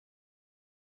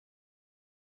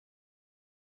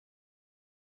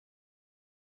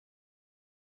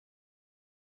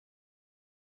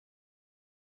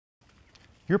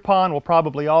Your pond will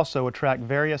probably also attract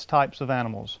various types of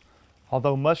animals.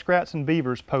 Although muskrats and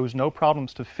beavers pose no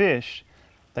problems to fish,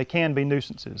 they can be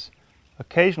nuisances.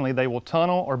 Occasionally they will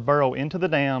tunnel or burrow into the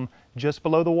dam just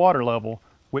below the water level,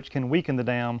 which can weaken the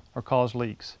dam or cause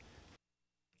leaks.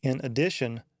 In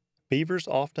addition, beavers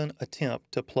often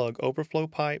attempt to plug overflow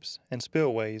pipes and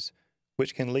spillways,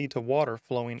 which can lead to water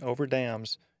flowing over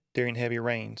dams during heavy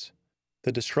rains.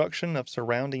 The destruction of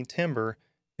surrounding timber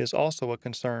is also a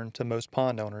concern to most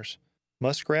pond owners.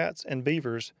 Muskrats and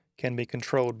beavers can be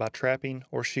controlled by trapping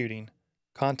or shooting.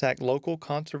 Contact local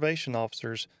conservation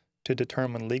officers to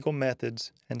determine legal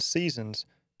methods and seasons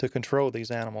to control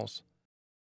these animals.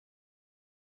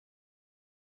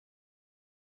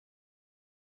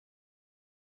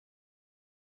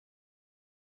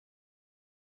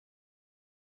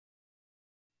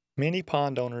 Many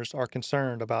pond owners are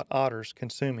concerned about otters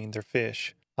consuming their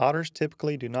fish. Otters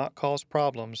typically do not cause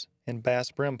problems in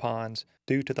bass brim ponds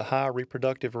due to the high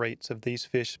reproductive rates of these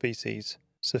fish species.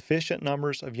 Sufficient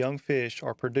numbers of young fish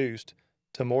are produced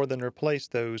to more than replace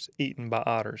those eaten by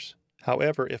otters.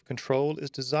 However, if control is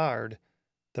desired,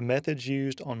 the methods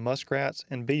used on muskrats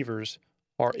and beavers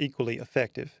are equally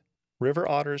effective. River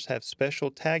otters have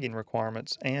special tagging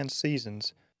requirements and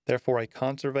seasons, therefore a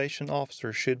conservation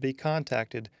officer should be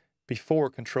contacted before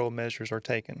control measures are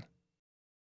taken.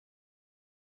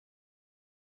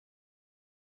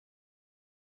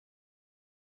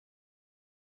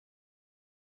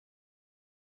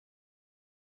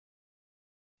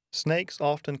 Snakes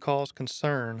often cause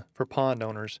concern for pond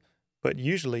owners, but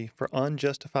usually for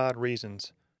unjustified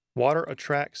reasons. Water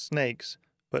attracts snakes,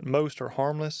 but most are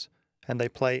harmless and they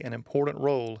play an important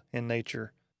role in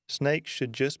nature. Snakes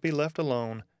should just be left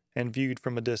alone and viewed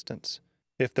from a distance.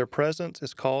 If their presence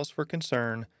is cause for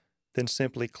concern, then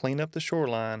simply clean up the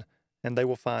shoreline and they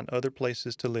will find other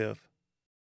places to live.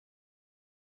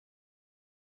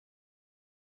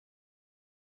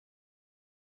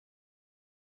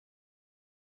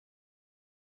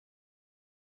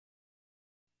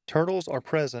 Turtles are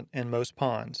present in most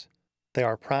ponds. They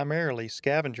are primarily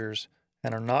scavengers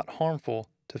and are not harmful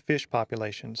to fish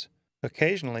populations.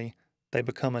 Occasionally, they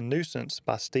become a nuisance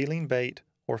by stealing bait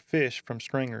or fish from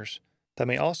stringers. They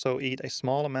may also eat a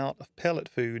small amount of pellet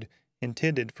food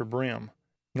intended for brim.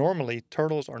 Normally,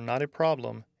 turtles are not a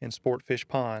problem in sport fish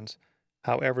ponds.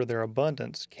 However, their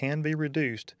abundance can be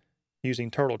reduced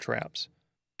using turtle traps.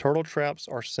 Turtle traps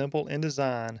are simple in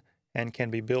design and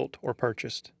can be built or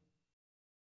purchased.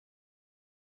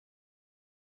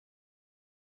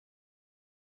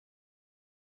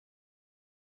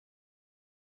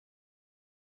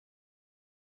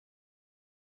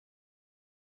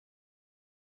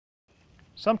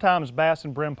 Sometimes bass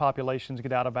and brim populations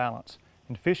get out of balance,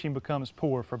 and fishing becomes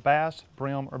poor for bass,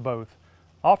 brim, or both.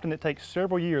 Often it takes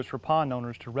several years for pond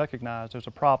owners to recognize there's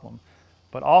a problem,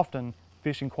 but often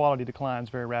fishing quality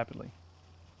declines very rapidly.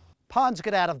 Ponds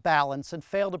get out of balance and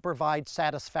fail to provide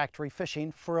satisfactory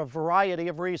fishing for a variety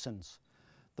of reasons.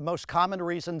 The most common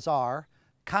reasons are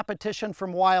competition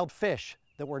from wild fish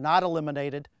that were not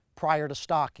eliminated prior to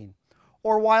stocking,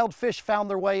 or wild fish found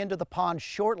their way into the pond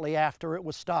shortly after it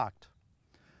was stocked.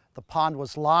 The pond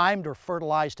was limed or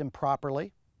fertilized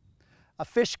improperly, a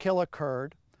fish kill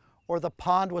occurred, or the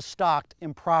pond was stocked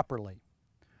improperly.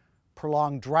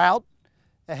 Prolonged drought,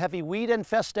 a heavy weed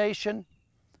infestation,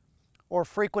 or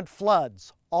frequent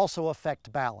floods also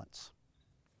affect balance.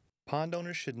 Pond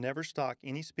owners should never stock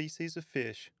any species of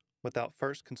fish without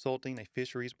first consulting a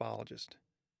fisheries biologist.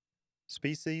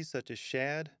 Species such as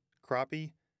shad,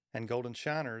 crappie, and golden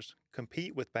shiners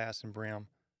compete with bass and brim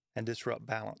and disrupt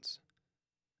balance.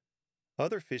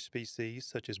 Other fish species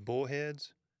such as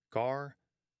bullheads, gar,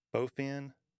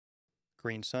 bowfin,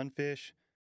 green sunfish,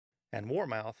 and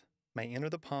warmouth may enter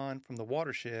the pond from the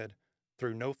watershed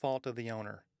through no fault of the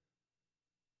owner.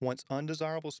 Once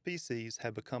undesirable species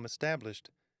have become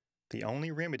established, the only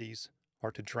remedies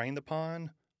are to drain the pond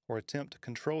or attempt to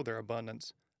control their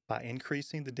abundance by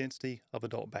increasing the density of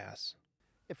adult bass.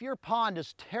 If your pond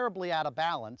is terribly out of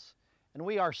balance, and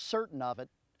we are certain of it,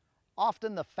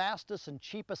 often the fastest and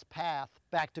cheapest path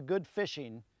back to good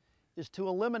fishing is to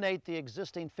eliminate the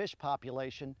existing fish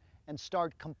population and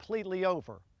start completely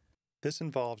over. This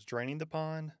involves draining the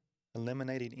pond,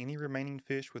 eliminating any remaining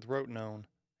fish with rotenone,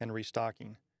 and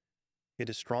restocking. It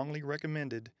is strongly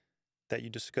recommended that you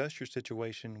discuss your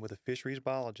situation with a fisheries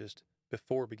biologist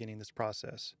before beginning this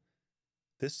process.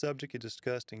 This subject is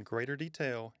discussed in greater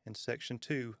detail in Section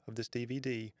 2 of this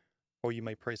DVD, or you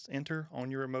may press Enter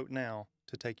on your remote now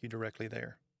to take you directly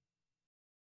there.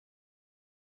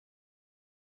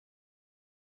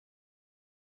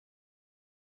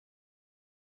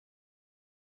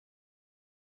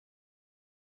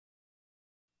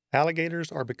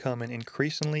 Alligators are becoming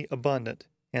increasingly abundant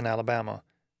in Alabama,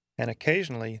 and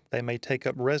occasionally they may take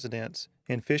up residence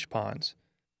in fish ponds.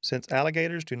 Since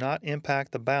alligators do not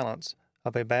impact the balance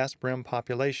of a bass brim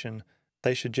population,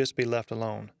 they should just be left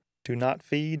alone. Do not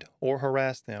feed or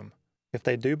harass them. If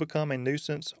they do become a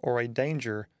nuisance or a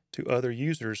danger to other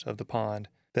users of the pond,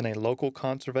 then a local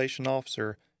conservation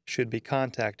officer should be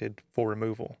contacted for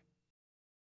removal.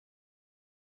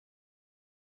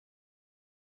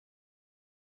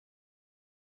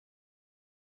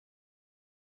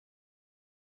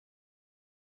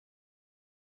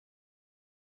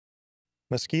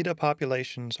 Mosquito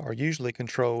populations are usually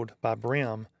controlled by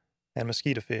brim and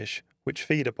mosquito fish, which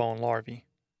feed upon larvae.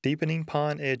 Deepening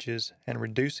pond edges and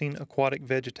reducing aquatic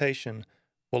vegetation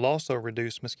will also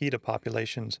reduce mosquito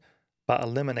populations by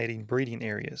eliminating breeding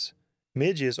areas.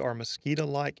 Midges are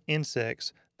mosquito-like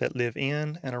insects that live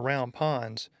in and around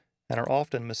ponds and are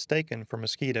often mistaken for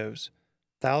mosquitoes.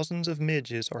 Thousands of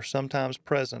midges are sometimes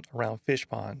present around fish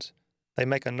ponds. They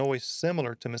make a noise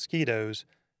similar to mosquitoes,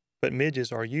 but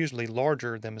midges are usually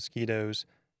larger than mosquitoes,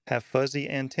 have fuzzy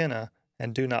antennae,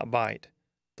 and do not bite.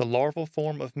 The larval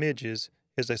form of midges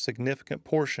is a significant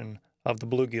portion of the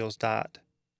bluegill's diet.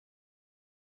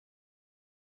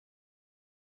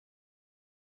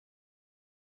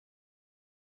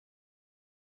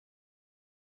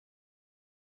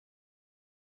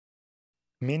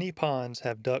 Many ponds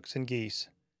have ducks and geese.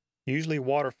 Usually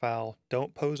waterfowl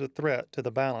don't pose a threat to the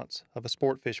balance of a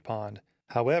sportfish pond.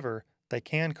 However, they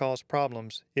can cause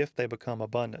problems if they become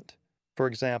abundant. For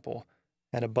example,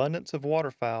 an abundance of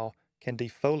waterfowl can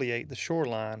defoliate the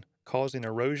shoreline, causing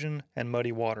erosion and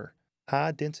muddy water.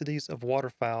 High densities of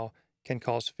waterfowl can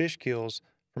cause fish kills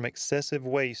from excessive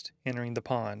waste entering the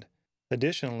pond.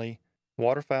 Additionally,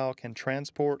 waterfowl can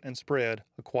transport and spread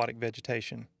aquatic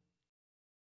vegetation.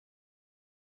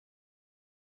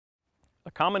 A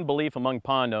common belief among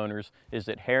pond owners is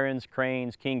that herons,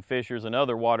 cranes, kingfishers, and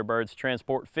other water birds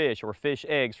transport fish or fish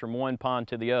eggs from one pond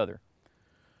to the other.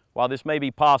 While this may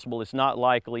be possible, it's not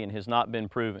likely and has not been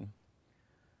proven.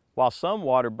 While some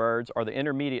water birds are the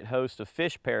intermediate host of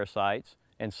fish parasites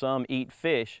and some eat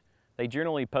fish, they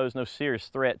generally pose no serious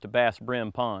threat to bass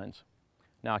brim ponds.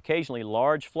 Now, occasionally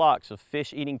large flocks of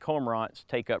fish-eating cormorants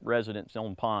take up residence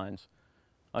on ponds.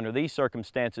 Under these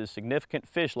circumstances, significant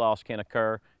fish loss can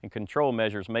occur and control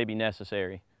measures may be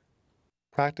necessary.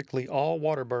 Practically all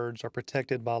water birds are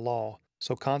protected by law,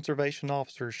 so conservation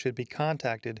officers should be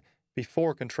contacted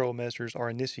before control measures are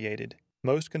initiated.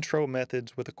 Most control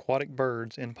methods with aquatic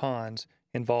birds in ponds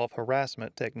involve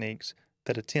harassment techniques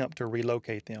that attempt to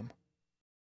relocate them.